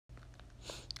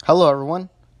Hello, everyone.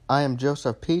 I am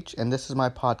Joseph Peach, and this is my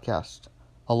podcast,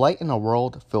 A Light in a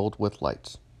World Filled with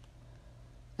Lights.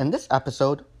 In this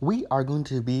episode, we are going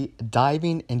to be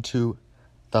diving into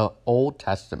the Old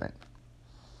Testament.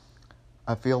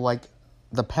 I feel like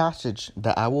the passage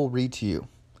that I will read to you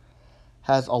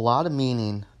has a lot of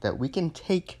meaning that we can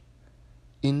take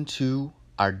into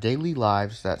our daily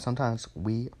lives that sometimes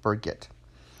we forget.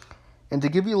 And to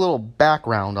give you a little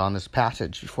background on this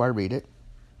passage before I read it,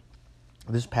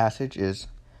 this passage is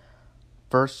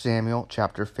 1 Samuel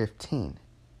chapter 15.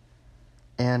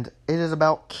 And it is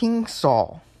about King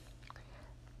Saul.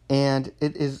 And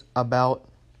it is about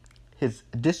his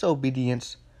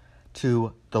disobedience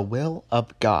to the will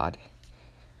of God.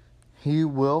 He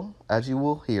will, as you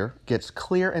will hear, gets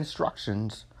clear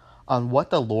instructions on what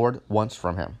the Lord wants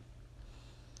from him.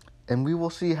 And we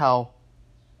will see how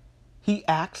he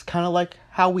acts kind of like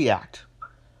how we act.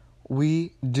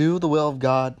 We do the will of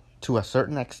God to a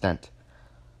certain extent,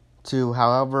 to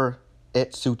however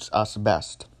it suits us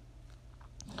best.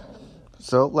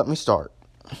 So let me start.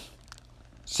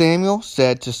 Samuel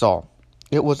said to Saul,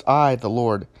 "It was I, the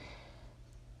Lord,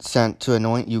 sent to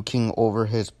anoint you king over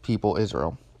his people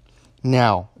Israel.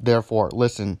 Now, therefore,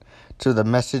 listen to the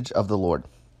message of the Lord.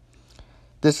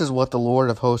 This is what the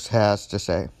Lord of hosts has to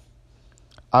say.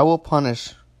 I will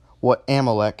punish what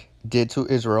Amalek did to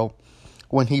Israel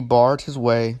when he barred his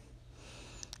way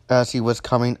as he was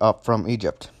coming up from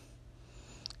Egypt.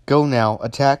 Go now,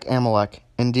 attack Amalek,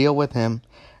 and deal with him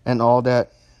and all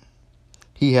that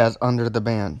he has under the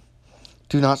ban.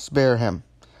 Do not spare him,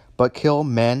 but kill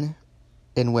men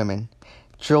and women,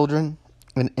 children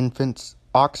and infants,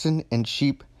 oxen and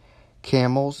sheep,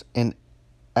 camels and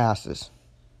asses."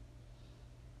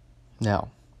 Now,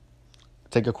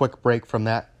 take a quick break from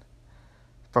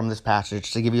this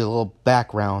passage to give you a little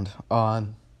background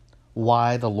on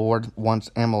why the Lord wants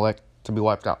Amalek to be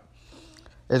wiped out.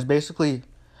 It's basically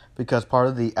because part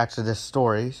of the Exodus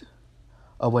stories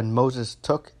of when Moses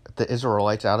took the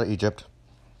Israelites out of Egypt,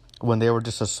 when they were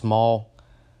just a small,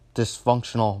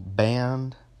 dysfunctional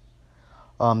band,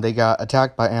 they got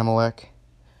attacked by Amalek,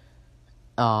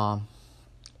 and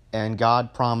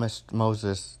God promised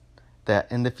Moses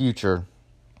that in the future,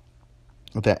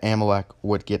 that Amalek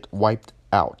would get wiped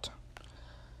out.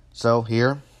 So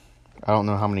here, I don't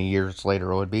know how many years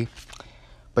later it would be,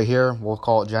 but here, we'll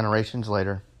call it generations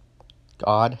later,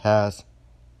 God has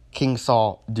King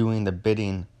Saul doing the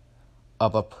bidding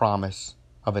of a promise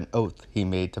of an oath he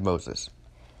made to Moses.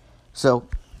 So,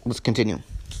 let's continue.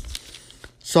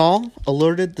 Saul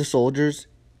alerted the soldiers,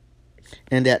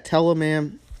 and at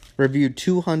Telamam reviewed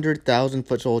 200,000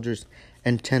 foot soldiers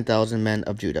and 10,000 men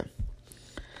of Judah.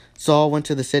 Saul went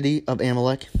to the city of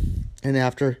Amalek, and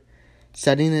after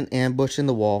setting an ambush in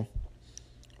the wall,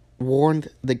 warned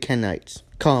the Kenites,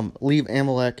 "Come, leave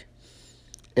Amalek,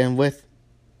 and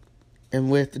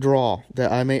withdraw,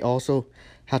 that I may also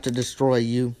have to destroy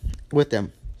you with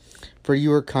them. For you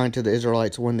were kind to the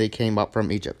Israelites when they came up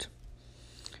from Egypt."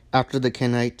 After the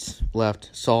Kenites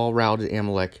left, Saul routed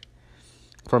Amalek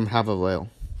from Havilah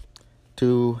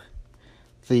to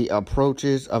the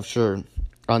approaches of Shur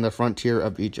on the frontier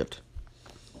of Egypt.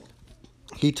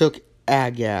 He took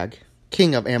Agag,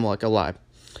 king of Amalek, alive.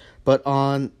 But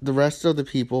on the rest of the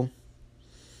people,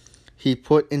 he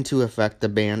put into effect the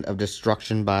ban of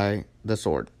destruction by the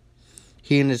sword.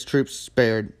 He and his troops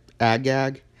spared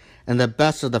Agag and the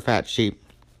best of the fat sheep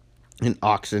and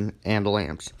oxen and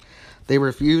lambs. They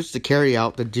refused to carry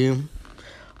out the doom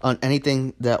on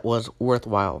anything that was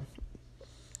worthwhile,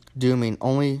 dooming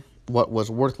only what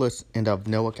was worthless and of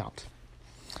no account.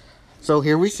 So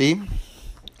here we see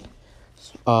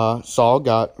Saul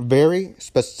got very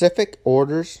specific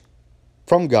orders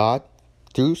from God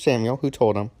through Samuel, who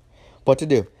told him what to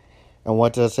do. And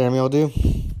what does Samuel do?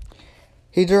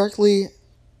 He directly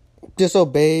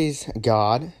disobeys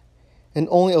God and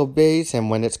only obeys him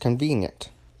when it's convenient.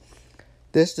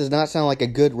 This does not sound like a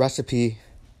good recipe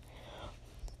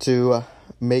to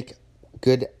make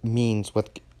good means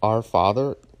with our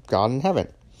Father, God in heaven.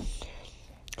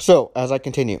 So, as I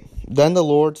continue, then the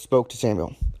Lord spoke to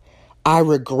Samuel. "I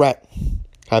regret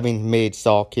having made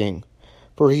Saul king,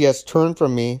 for he has turned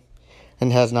from me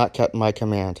and has not kept my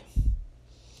command."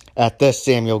 At this,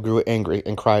 Samuel grew angry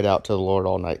and cried out to the Lord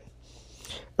all night.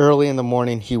 Early in the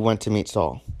morning, he went to meet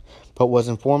Saul, but was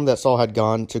informed that Saul had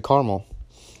gone to Carmel,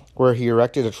 where he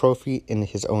erected a trophy in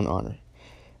his own honor,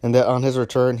 and that on his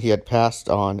return he had passed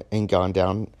on and gone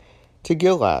down to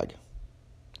Gilead.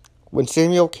 When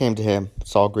Samuel came to him,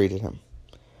 Saul greeted him.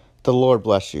 "The Lord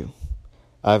bless you.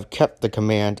 I have kept the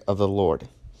command of the Lord."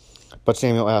 But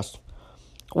Samuel asked,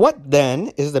 "What then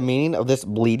is the meaning of this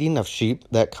bleating of sheep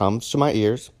that comes to my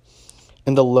ears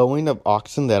and the lowing of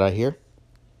oxen that I hear?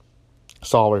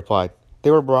 Saul replied,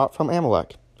 They were brought from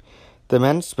Amalek. The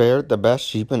men spared the best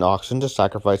sheep and oxen to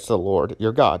sacrifice to the Lord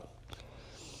your God.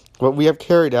 But we have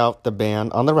carried out the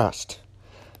ban on the rest.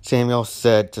 Samuel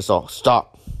said to Saul,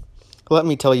 Stop. Let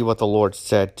me tell you what the Lord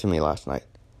said to me last night.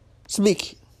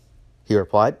 Speak, he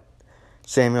replied.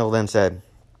 Samuel then said,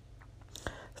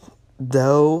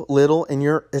 Though little in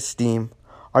your esteem,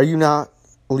 are you not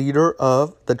leader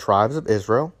of the tribes of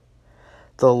Israel?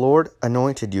 The Lord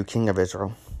anointed you king of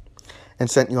Israel and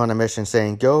sent you on a mission,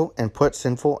 saying, Go and put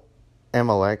sinful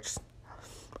Amalekites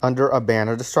under a ban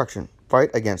of destruction. Fight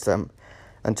against them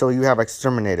until you have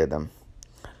exterminated them.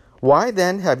 Why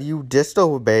then have you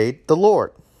disobeyed the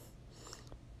Lord?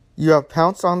 You have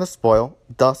pounced on the spoil,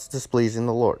 thus displeasing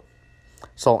the Lord.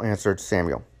 Saul answered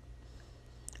Samuel,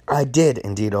 I did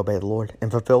indeed obey the Lord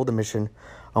and fulfill the mission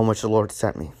on which the Lord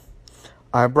sent me.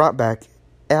 I have brought back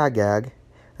Agag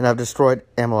and have destroyed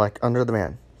Amalek under the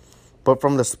ban. But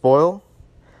from the spoil,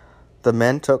 the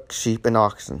men took sheep and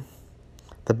oxen,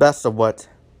 the best of what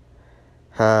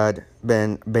had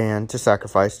been banned to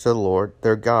sacrifice to the Lord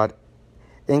their God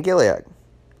in Gilead.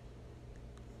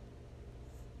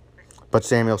 But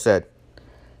Samuel said,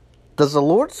 Does the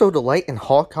Lord so delight in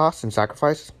holocausts and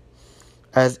sacrifice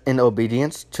as in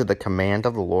obedience to the command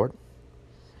of the Lord?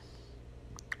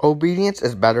 Obedience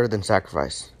is better than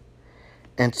sacrifice,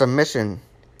 and submission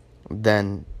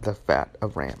than the fat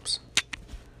of rams.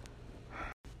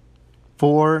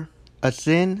 For a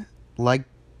sin like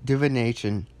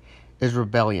divination is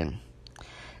rebellion,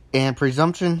 and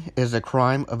presumption is a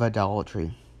crime of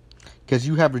idolatry. Because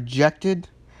you have rejected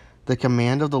the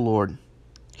command of the Lord,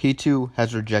 he too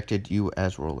has rejected you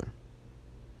as ruler.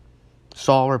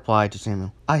 Saul replied to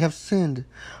Samuel, I have sinned,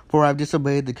 for I have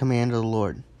disobeyed the command of the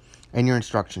Lord and your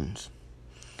instructions.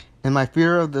 In my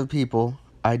fear of the people,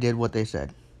 I did what they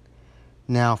said.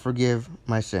 Now forgive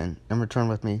my sin and return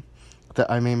with me, that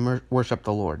I may worship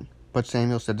the Lord. But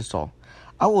Samuel said to Saul,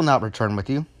 I will not return with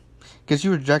you, because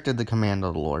you rejected the command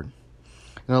of the Lord,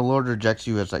 and the Lord rejects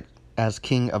you as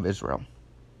king of Israel.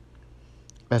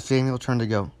 As Samuel turned to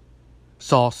go,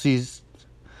 Saul seized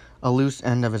a loose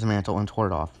end of his mantle and tore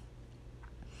it off.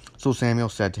 So Samuel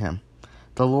said to him,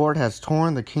 The Lord has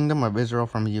torn the kingdom of Israel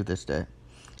from you this day,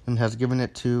 and has given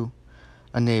it to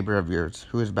a neighbor of yours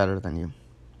who is better than you.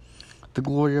 The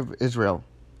glory of Israel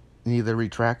neither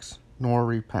retracts nor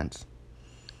repents,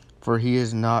 for he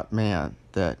is not man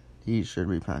that he should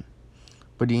repent.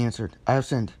 But he answered, I have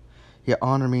sinned, yet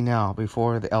honor me now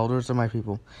before the elders of my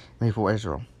people and before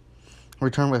Israel.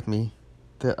 Return with me,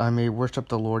 that I may worship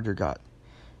the Lord your God.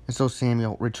 And so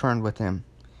Samuel returned with him,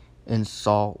 and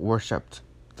Saul worshipped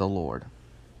the Lord.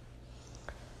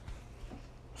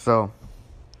 So,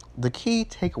 the key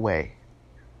takeaway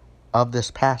of this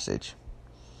passage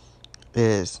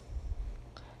is,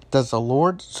 does the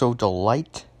Lord so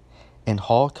delight in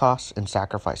holocausts and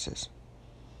sacrifices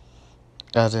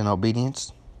as in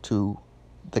obedience to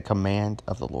the command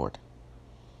of the Lord?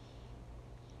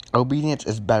 Obedience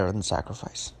is better than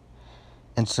sacrifice,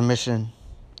 and submission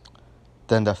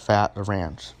than the fat of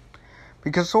rams.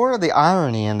 Because sort of the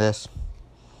irony in this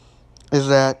is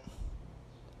that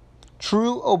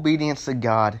true obedience to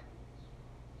God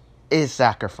is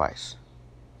sacrifice.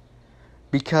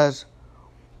 Because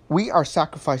we are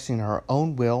sacrificing our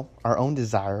own will, our own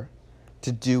desire,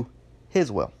 to do His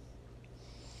will.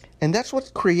 And that's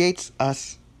what creates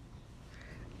us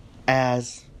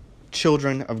as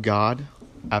children of God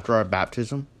after our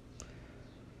baptism.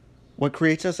 What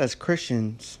creates us as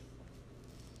Christians,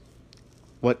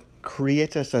 what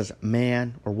creates us as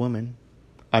man or woman,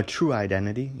 our true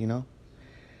identity,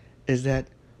 is that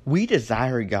we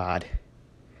desire God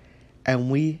and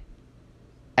we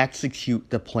execute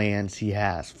the plans He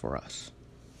has for us.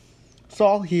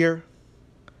 Saul here,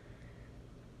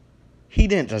 he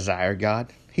didn't desire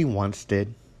God. He once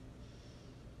did.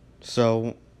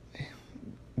 So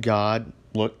God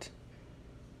looked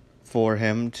for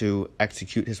him to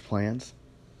execute his plans.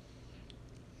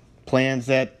 Plans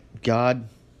that God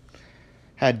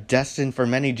had destined for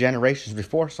many generations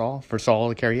before Saul, for Saul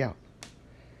to carry out.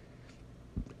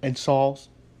 And Saul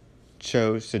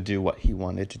chose to do what he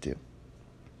wanted to do.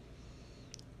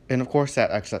 And of course that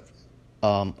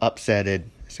upsetted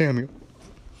Samuel.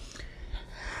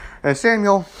 And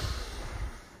Samuel,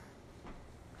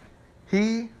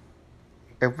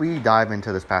 if we dive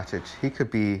into this passage, he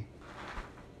could be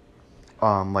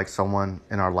like someone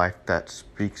in our life that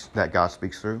God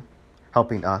speaks through,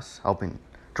 helping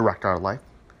direct our life.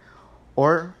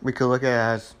 Or we could look at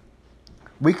it as,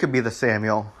 we could be the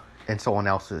Samuel in someone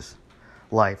else's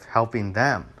life, helping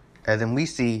them. And then we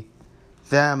see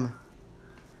them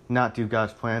not do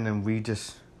God's plan, and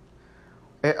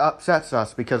it upsets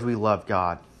us because we love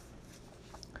God.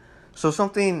 So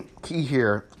something key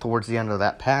here towards the end of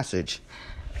that passage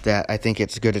that I think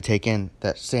it's good to take in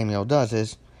that Samuel does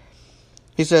is,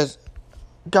 he says,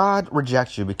 God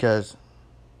rejects you because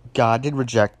God did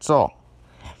reject Saul.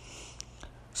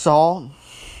 Saul,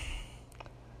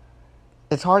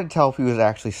 it's hard to tell if he was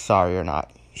actually sorry or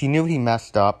not. He knew he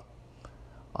messed up,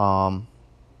 and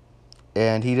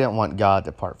he didn't want God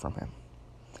to part from him.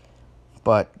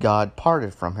 But God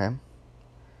parted from him.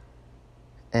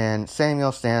 And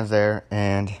Samuel stands there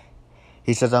and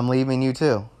he says, I'm leaving you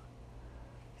too.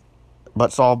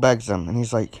 But Saul begs him, and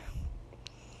he's like,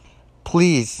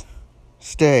 please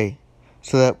stay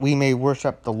so that we may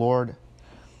worship the Lord,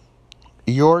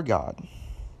 your God.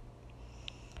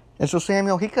 And so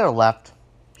Samuel, he could have left.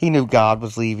 He knew God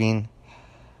was leaving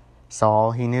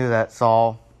Saul. He knew that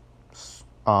Saul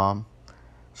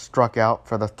struck out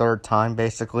for the third time,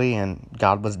 basically, and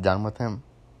God was done with him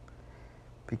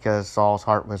because Saul's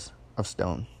heart was of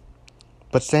stone.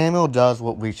 But Samuel does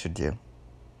what we should do.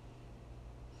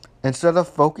 Instead of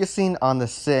focusing on the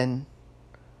sin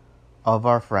of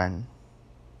our friend,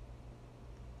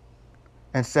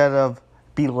 instead of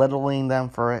belittling them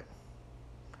for it,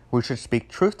 we should speak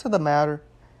truth to the matter.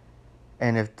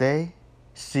 And if they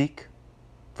seek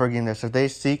forgiveness, if they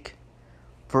seek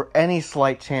for any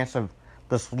slight chance of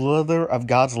the slither of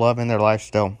God's love in their life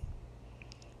still,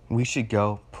 we should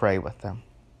go pray with them,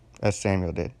 as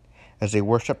Samuel did, as they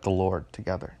worship the Lord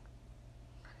together.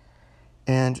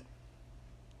 And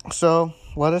so,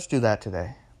 let us do that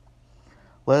today.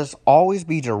 Let us always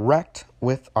be direct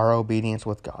with our obedience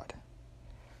with God,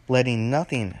 letting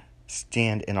nothing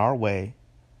stand in our way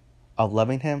of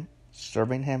loving Him,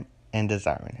 serving Him, and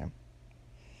desiring Him.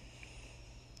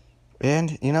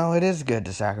 And, it is good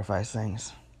to sacrifice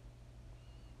things.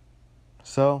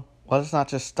 So, let us not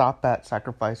just stop at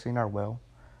sacrificing our will.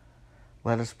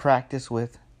 Let us practice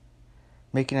with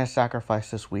making a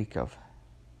sacrifice this week of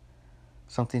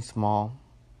something small.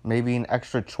 Maybe an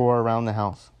extra chore around the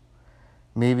house.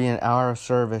 Maybe an hour of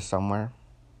service somewhere.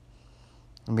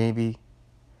 Maybe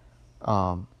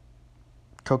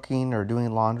cooking or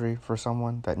doing laundry for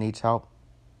someone that needs help.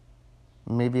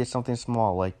 Maybe it's something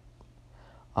small like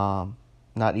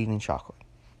not eating chocolate.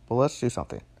 But let's do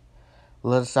something.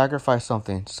 Let us sacrifice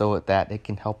something so that it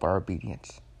can help our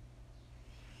obedience.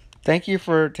 Thank you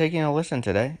for taking a listen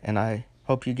today, and I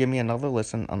hope you give me another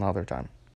listen another time.